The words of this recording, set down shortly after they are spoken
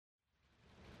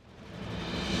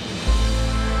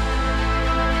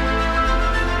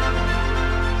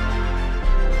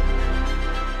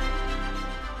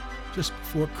just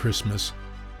before Christmas,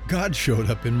 God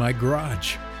showed up in my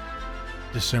garage.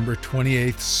 December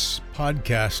 28th's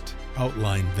podcast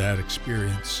outlined that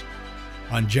experience.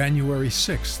 On January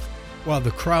 6th, while the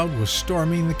crowd was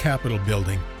storming the Capitol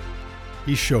building,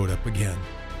 he showed up again.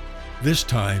 This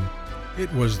time,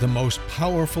 it was the most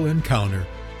powerful encounter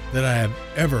that I have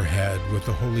ever had with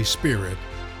the Holy Spirit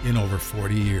in over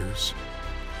 40 years.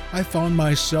 I found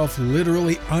myself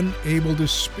literally unable to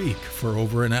speak for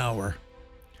over an hour.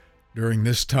 During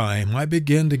this time, I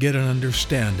began to get an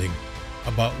understanding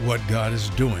about what God is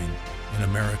doing in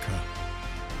America.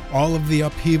 All of the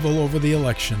upheaval over the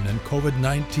election and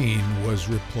COVID-19 was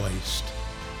replaced.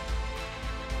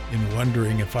 In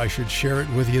wondering if I should share it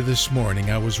with you this morning,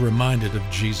 I was reminded of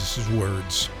Jesus'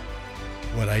 words.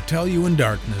 What I tell you in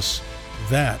darkness,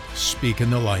 that speak in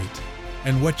the light.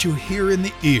 And what you hear in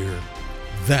the ear,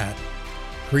 that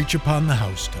preach upon the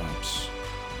housetops.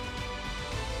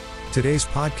 Today's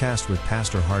podcast with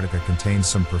Pastor Hardika contains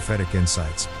some prophetic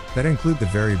insights that include the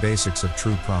very basics of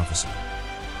true prophecy.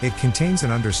 It contains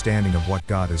an understanding of what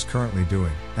God is currently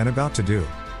doing and about to do.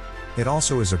 It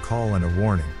also is a call and a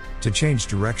warning to change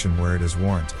direction where it is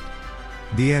warranted.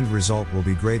 The end result will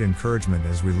be great encouragement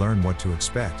as we learn what to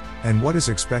expect and what is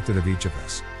expected of each of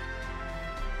us.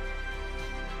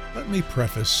 Let me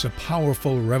preface a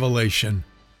powerful revelation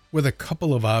with a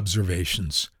couple of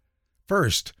observations.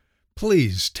 First,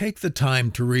 please take the time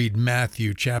to read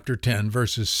Matthew chapter 10,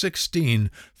 verses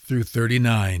 16 through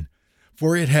 39,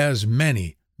 for it has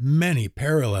many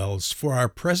parallels for our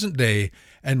present day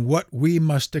and what we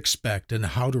must expect and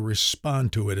how to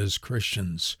respond to it as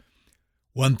Christians.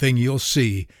 One thing you'll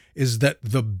see is that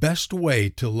the best way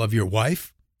to love your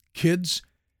wife, kids,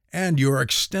 and your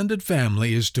extended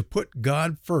family is to put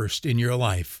God first in your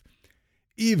life,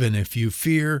 even if you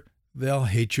fear they'll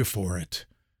hate you for it.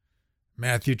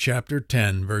 Matthew chapter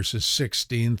 10, verses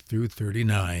 16 through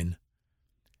 39.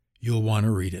 You'll want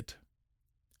to read it.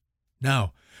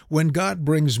 Now, when God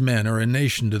brings men or a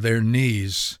nation to their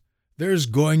knees, there's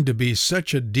going to be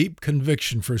such a deep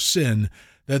conviction for sin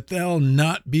that they'll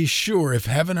not be sure if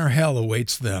heaven or hell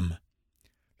awaits them.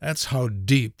 That's how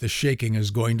deep the shaking is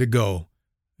going to go,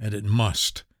 and it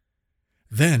must.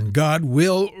 Then God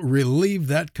will relieve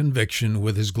that conviction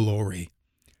with His glory.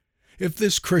 If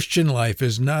this Christian life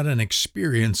is not an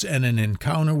experience and an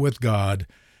encounter with God,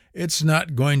 it's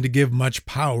not going to give much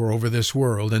power over this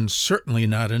world, and certainly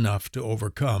not enough to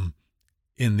overcome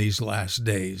in these last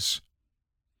days.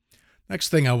 Next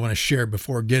thing I want to share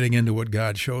before getting into what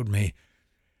God showed me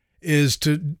is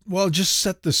to, just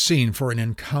set the scene for an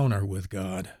encounter with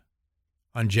God.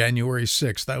 On January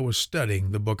 6th, I was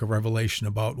studying the book of Revelation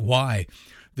about why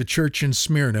the church in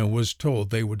Smyrna was told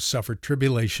they would suffer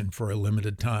tribulation for a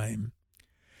limited time.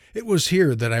 It was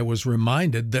here that I was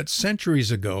reminded that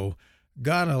centuries ago,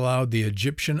 God allowed the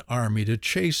Egyptian army to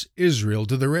chase Israel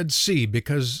to the Red Sea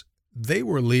because they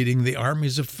were leading the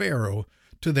armies of Pharaoh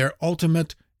to their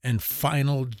ultimate and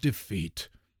final defeat.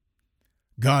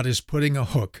 God is putting a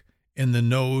hook in the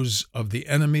nose of the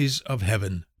enemies of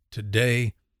heaven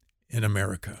today in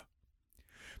America.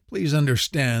 Please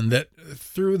understand that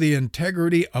through the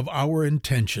integrity of our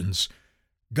intentions,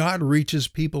 God reaches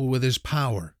people with His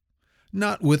power,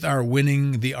 not with our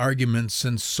winning the arguments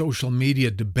and social media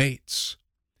debates.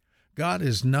 God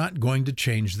is not going to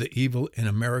change the evil in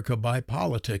America by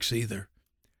politics either.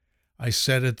 I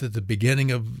said it at the beginning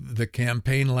of the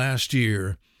campaign last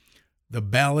year. The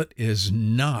ballot is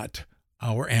not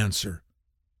our answer.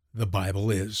 The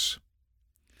Bible is.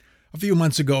 A few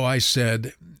months ago I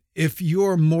said, if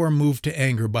you're more moved to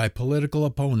anger by political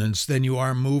opponents than you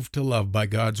are moved to love by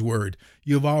God's Word,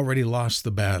 you've already lost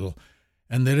the battle.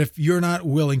 And that if you're not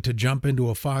willing to jump into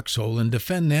a foxhole and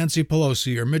defend Nancy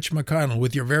Pelosi or Mitch McConnell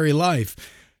with your very life,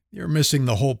 you're missing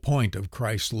the whole point of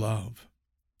Christ's love.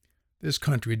 This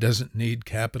country doesn't need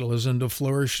capitalism to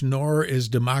flourish, nor is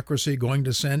democracy going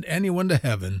to send anyone to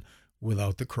heaven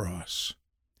without the cross.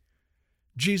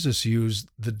 Jesus used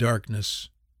the darkness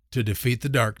to defeat the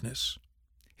darkness.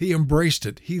 He embraced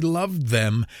it. He loved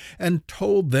them and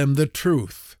told them the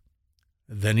truth.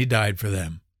 Then He died for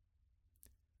them.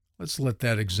 Let's let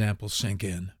that example sink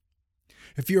in.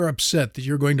 If you're upset that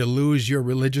you're going to lose your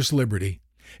religious liberty,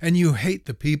 and you hate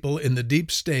the people in the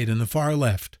deep state and the far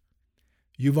left,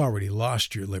 you've already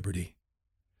lost your liberty.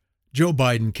 Joe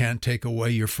Biden can't take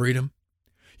away your freedom.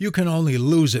 You can only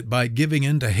lose it by giving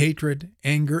in to hatred,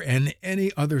 anger, and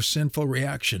any other sinful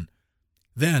reaction.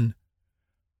 Then,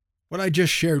 what I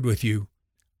just shared with you,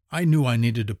 I knew I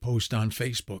needed to post on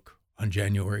Facebook on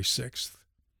January 6th.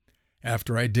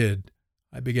 After I did,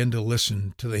 I began to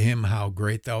listen to the hymn, How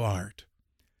Great Thou Art.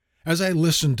 As I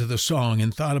listened to the song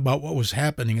and thought about what was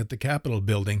happening at the Capitol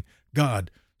building, God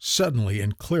suddenly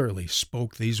and clearly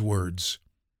spoke these words.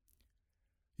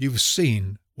 You've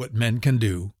seen what men can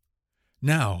do.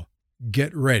 Now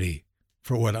get ready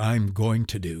for what I'm going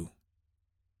to do.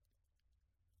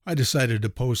 I decided to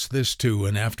post this too,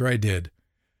 and after I did,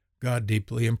 God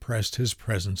deeply impressed His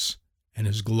presence and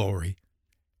His glory,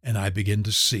 and I begin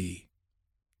to see.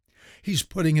 He's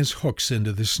putting His hooks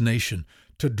into this nation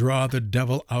to draw the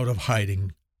devil out of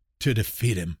hiding, to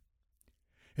defeat him.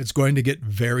 It's going to get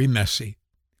very messy,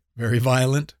 very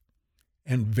violent,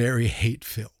 and very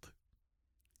hate-filled.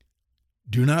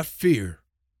 Do not fear.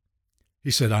 He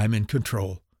said, I'm in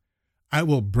control. I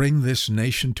will bring this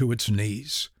nation to its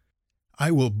knees.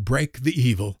 I will break the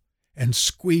evil and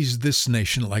squeeze this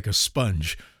nation like a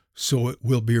sponge so it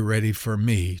will be ready for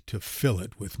me to fill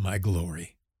it with my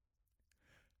glory.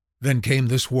 Then came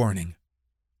this warning.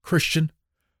 Christian,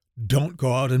 don't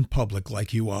go out in public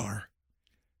like you are.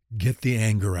 Get the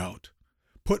anger out.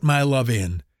 Put my love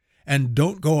in, and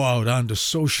don't go out onto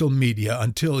social media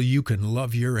until you can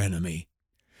love your enemy.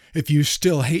 If you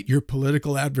still hate your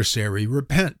political adversary,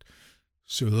 repent,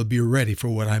 so they'll be ready for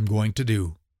what I'm going to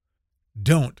do.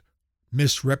 Don't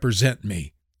misrepresent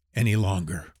me any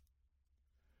longer.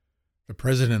 The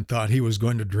president thought he was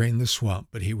going to drain the swamp,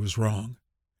 but he was wrong.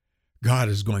 God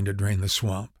is going to drain the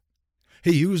swamp.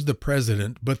 He used the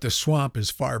president, but the swamp is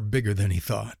far bigger than he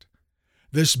thought.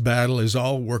 This battle is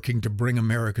all working to bring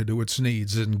America to its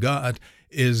knees, and God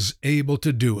is able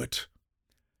to do it.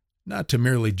 Not to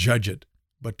merely judge it,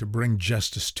 but to bring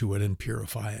justice to it and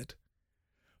purify it.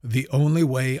 The only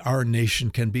way our nation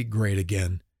can be great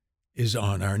again is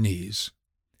on our knees.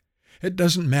 It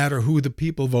doesn't matter who the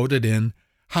people voted in,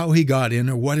 how he got in,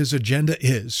 or what his agenda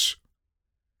is.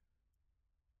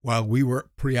 While we were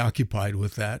preoccupied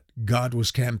with that, God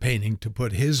was campaigning to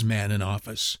put His man in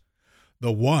office,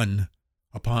 the one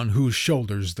upon whose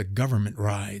shoulders the government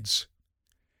rides.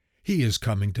 He is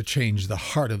coming to change the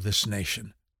heart of this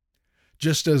nation.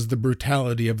 Just as the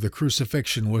brutality of the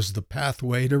crucifixion was the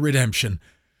pathway to redemption,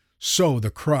 so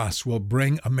the cross will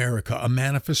bring America a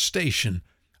manifestation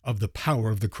of the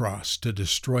power of the cross to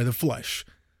destroy the flesh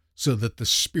so that the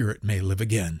spirit may live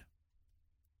again.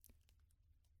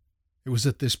 It was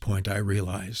at this point I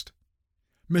realized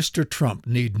Mr. Trump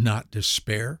need not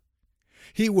despair.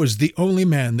 He was the only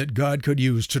man that God could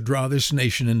use to draw this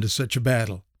nation into such a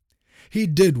battle. He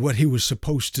did what he was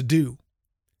supposed to do.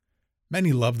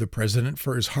 Many love the president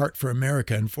for his heart for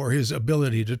America and for his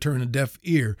ability to turn a deaf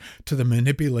ear to the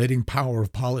manipulating power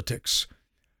of politics.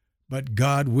 But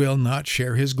God will not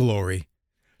share His glory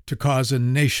to cause a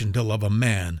nation to love a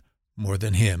man more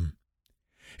than him.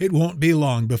 It won't be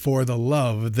long before the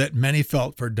love that many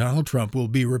felt for Donald Trump will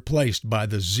be replaced by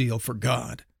the zeal for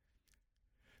God.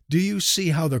 Do you see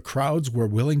how the crowds were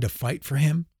willing to fight for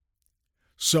him?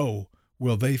 So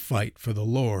will they fight for the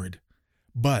Lord,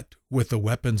 but with the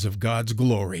weapons of God's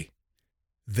glory.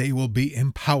 They will be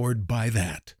empowered by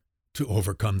that to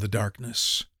overcome the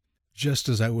darkness. Just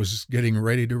as I was getting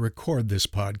ready to record this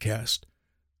podcast,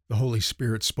 the Holy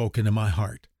Spirit spoke into my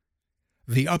heart.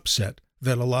 The upset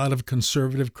that a lot of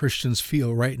conservative Christians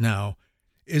feel right now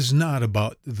is not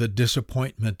about the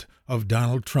disappointment of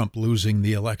Donald Trump losing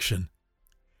the election.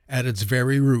 At its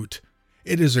very root,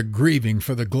 it is a grieving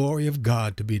for the glory of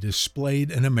God to be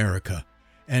displayed in America,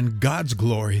 and God's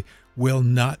glory will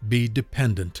not be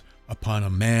dependent upon a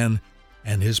man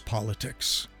and his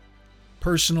politics.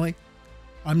 Personally,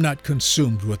 I'm not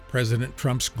consumed with President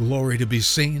Trump's glory to be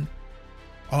seen.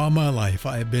 All my life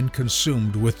I have been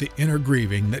consumed with the inner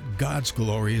grieving that God's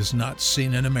glory is not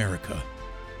seen in America,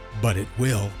 but it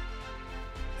will.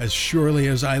 As surely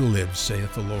as I live,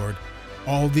 saith the Lord,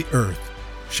 all the earth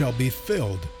shall be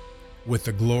filled with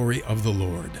the glory of the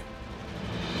Lord.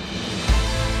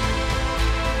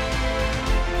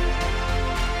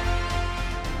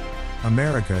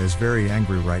 America is very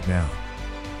angry right now.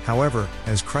 However,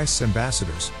 as Christ's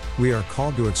ambassadors, we are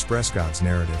called to express God's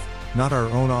narrative, not our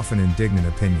own often indignant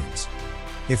opinions.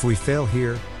 If we fail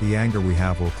here, the anger we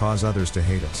have will cause others to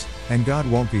hate us, and God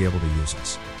won't be able to use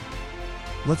us.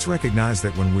 Let's recognize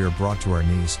that when we are brought to our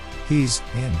knees, He's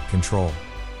in control.